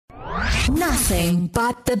Nothing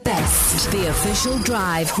but the best. The official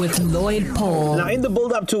drive with Lloyd Paul. Now, in the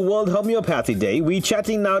build-up to World Homeopathy Day, we're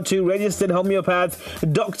chatting now to registered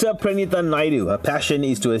homeopath Dr Prenitha Naidoo. Her passion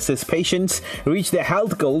is to assist patients reach their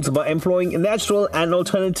health goals by employing natural and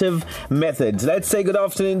alternative methods. Let's say good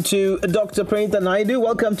afternoon to Dr Prenitha Naidoo.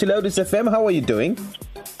 Welcome to Lotus FM. How are you doing?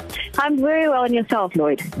 I'm very well, and yourself,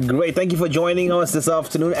 Lloyd? Great. Thank you for joining us this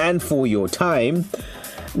afternoon and for your time.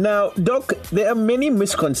 Now, Doc, there are many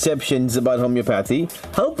misconceptions about homeopathy.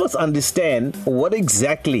 Help us understand what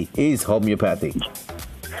exactly is homeopathy.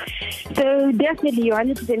 So definitely, you're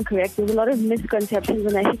 100% correct. There's a lot of misconceptions,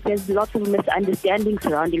 and I think there's lots of misunderstandings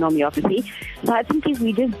surrounding homeopathy. So I think if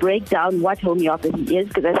we just break down what homeopathy is,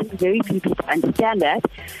 because I think very few people understand that.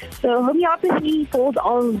 So homeopathy falls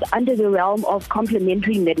under the realm of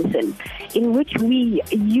complementary medicine, in which we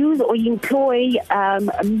use or employ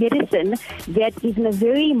medicine that is in a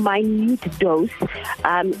very minute dose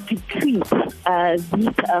to treat these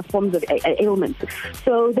forms of ailments.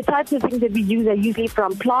 So the types of things that we use are usually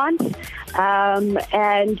from plants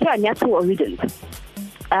and natural origins.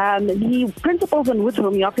 The principles on which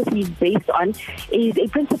homeopathy is based on is a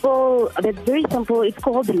principle that's very simple. It's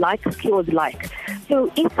called like cures like. So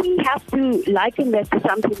if we have to liken that to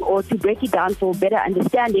something or to break it down for better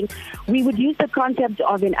understanding, we would use the concept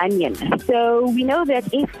of an onion. So we know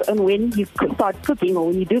that if and when you start cooking, or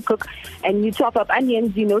when you do cook and you chop up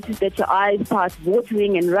onions, you notice that your eyes start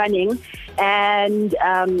watering and running. And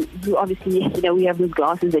you obviously, we have those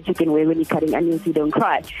glasses that you can wear when you're cutting onions so you don't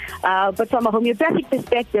cry. But from a homeopathic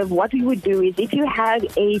perspective, what we would do is if you have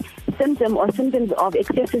a symptom or symptoms of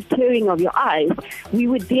excessive tearing of your eyes, we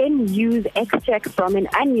would then use extracts from an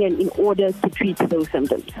onion in order to treat those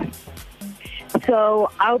symptoms. So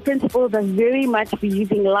our principles are very much we're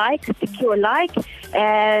using like to cure like.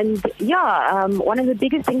 And one of the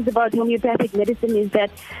biggest things about homeopathic medicine is that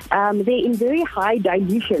they're in very high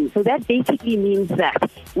dilution. So that basically means that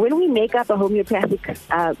when we make up a homeopathic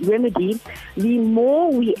remedy, the more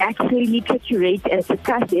we actually triturate and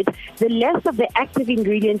percuss it, the less of the active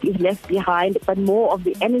ingredient is left behind, but more of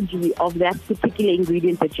the energy of that particular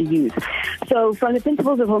ingredient that you use. So from the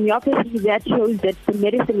principles of homeopathy, that shows that the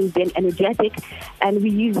medicine is then energetic, and we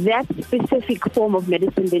use that specific form of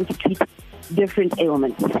medicine then to treat different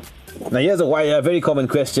ailments. Now, here's a very common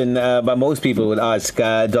question but most people would ask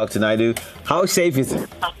Dr. Naidoo. How safe is it?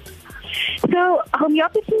 So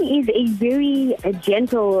homeopathy is a very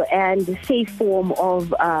gentle and safe form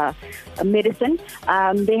of medicine.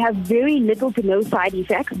 They have very little to no side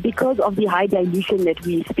effects because of the high dilution that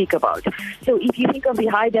we speak about. So if you think of the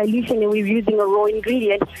high dilution and we're using a raw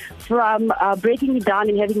ingredient, from breaking it down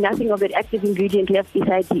and having nothing of that active ingredient left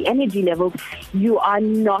besides the energy levels, you are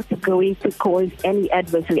not going to cause any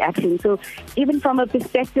adverse reaction. So even from a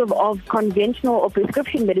perspective of conventional or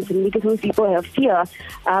prescription medicine, because most people have fear,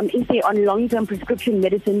 if they're on long-term prescription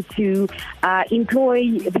medicine, to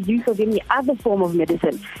employ the use of any other form of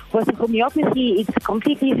medicine. With homeopathy, it's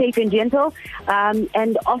completely safe and gentle,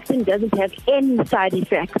 and often doesn't have any side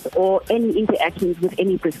effects or any interactions with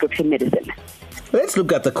any prescription medicine. Let's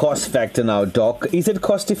look at the cost factor now, Doc. Is it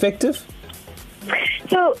cost effective?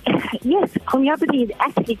 So, yes, homeopathy is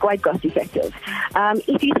actually quite cost-effective.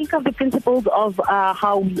 If you think of the principles of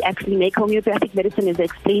how we actually make homeopathic medicine, as I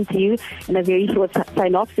explained to you in a very short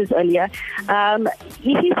synopsis earlier,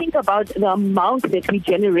 if you think about the amount that we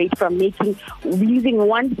generate from using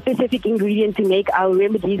one specific ingredient to make our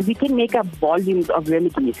remedies, we can make up volumes of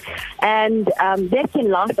remedies. And that can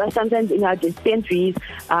last us sometimes in our dispensaries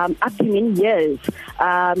up to many years.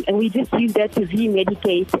 And we just use that to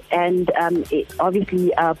remedicate and obviously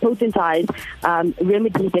potentize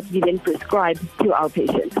remedies that we then prescribe to our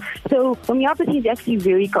patients. So homeopathy is actually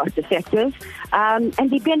very cost effective, and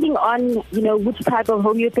depending on which type of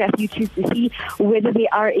homeopath you choose to see, whether they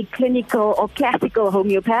are a clinical or classical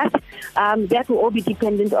homeopath, that will all be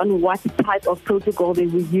dependent on what type of protocol they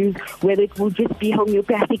will use, whether it will just be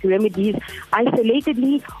homeopathic remedies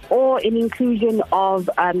isolatedly or an inclusion of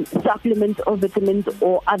supplements or vitamins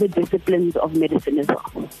or other disciplines of medicine as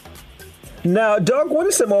well. Now, Doc, what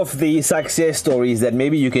are some of the success stories that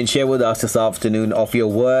maybe you can share with us this afternoon of your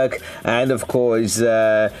work and, of course,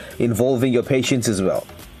 involving your patients as well?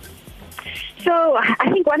 So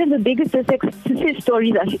I think one of the biggest success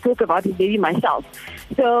stories I should talk about is maybe myself.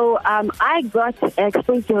 So I got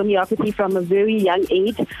exposed to homeopathy from a very young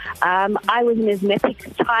age. I was an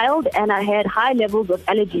asthmatic child and I had high levels of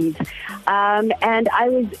allergies. And I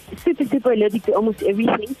was super allergic to almost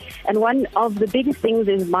everything. And one of the biggest things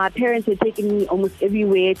is my parents had taken me almost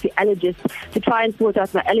everywhere to allergists to try and sort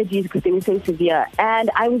out my allergies because they were so severe.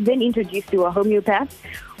 And I was then introduced to a homeopath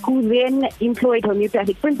who then employed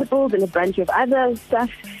homeopathic principles and a bunch of other stuff,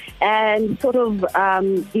 and sort of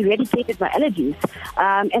eradicated my allergies.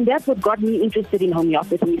 And that's what got me interested in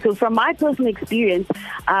homeopathy. So from my personal experience,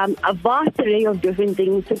 a vast array of different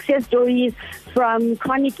things, success stories from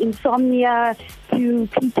chronic insomnia to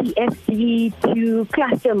PTSD to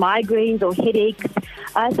cluster migraines or headaches,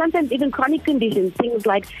 sometimes even chronic conditions, things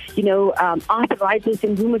like, arthritis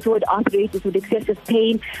and rheumatoid arthritis with excessive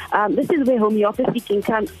pain. This is where homeopathy can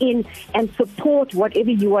come in and support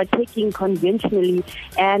whatever you are taking conventionally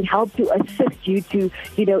and help to assist you to,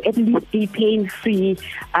 at least be pain-free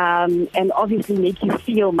and obviously make you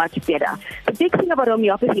feel much better. The big thing about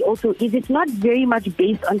homeopathy also is it's not very much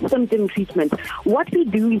based on symptom treatment. What we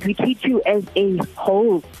do is we treat you as a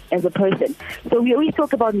whole, as a person. So we always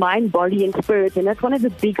talk about mind, body, and spirit, and that's one of the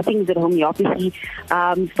big things that homeopathy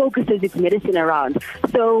focuses its medicine around.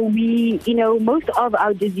 So we, most of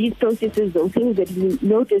our disease processes, those things that we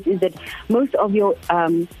notice is that most of your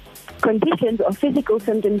conditions or physical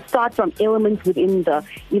symptoms start from ailments within the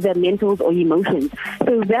either mentals or emotions.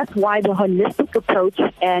 So that's why the holistic approach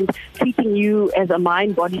and treating you as a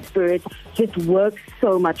mind, body, spirit just works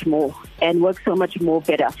so much more and works so much more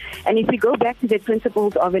better. And if we go back to the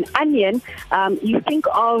principles of an onion, you think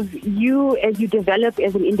of you as you develop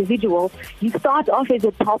as an individual, you start off as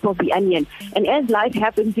the top of the onion. And as life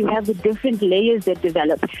happens, you have the different layers that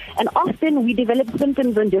develop. And often we develop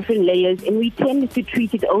symptoms on different layers, and we tend to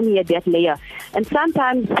treat it only at that layer. And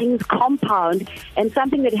sometimes things compound, and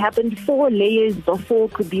something that happened 4 layers before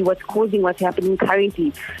could be what's causing what's happening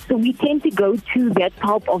currently. So we tend to go to that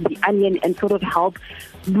top of the onion and sort of help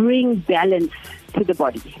bring balance to the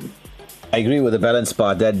body. I agree with the balance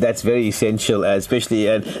part. That's very essential, especially,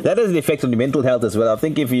 and that has an effect on your mental health as well. I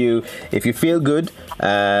think if you feel good,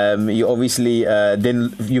 you obviously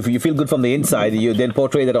then you feel good from the inside. You then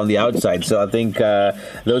portray that on the outside. So I think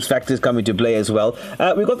those factors come into play as well.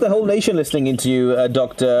 We've got the whole nation listening into you,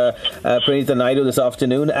 Dr. Prenitha Naidoo, this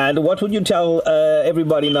afternoon. And what would you tell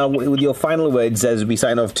everybody now with your final words as we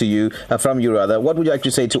sign off to you from you rather? What would you like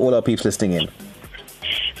to say to all our peeps listening in?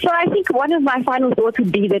 So I think one of my final thoughts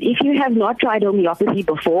would be that if you have not tried homeopathy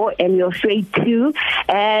before and you're afraid to,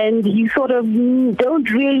 and you sort of don't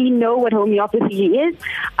really know what homeopathy is,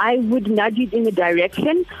 I would nudge you in the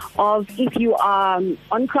direction of, if you are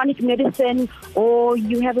on chronic medicine or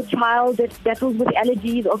you have a child that battles with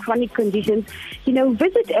allergies or chronic conditions,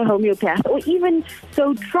 visit a homeopath, or even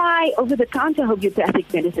so try over-the-counter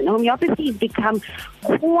homeopathic medicine. Homeopathy has become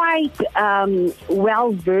quite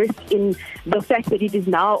well-versed in the fact that it is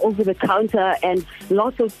now over the counter, and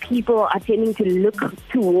lots of people are tending to look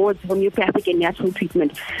towards homeopathic and natural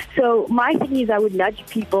treatment. So my thing is, I would nudge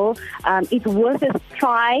people, it's worth a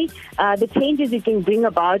try. The changes it can bring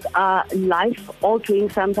about are life-altering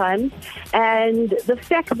sometimes, and the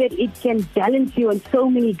fact that it can balance you on so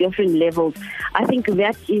many different levels, I think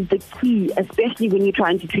that is the key, especially when you're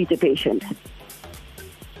trying to treat a patient.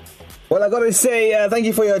 Well, I got to say, thank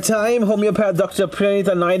you for your time, homeopath Dr.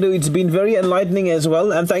 Prenitha Naidoo. It's been very enlightening as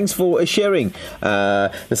well, and thanks for sharing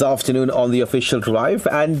this afternoon on the official drive.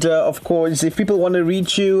 And of course, if people want to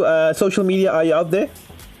reach you, social media, are you out there?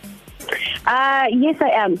 Yes, I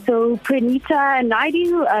am. So Prenitha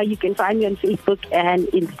Naidoo, you can find me on Facebook and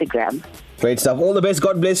Instagram. Great stuff. All the best.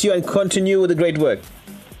 God bless you, and continue with the great work.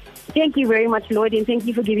 Thank you very much, Lloyd, and thank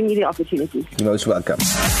you for giving me the opportunity. You're most welcome.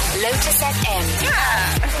 Lotus FM.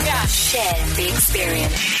 Yeah. Share the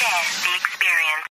experience.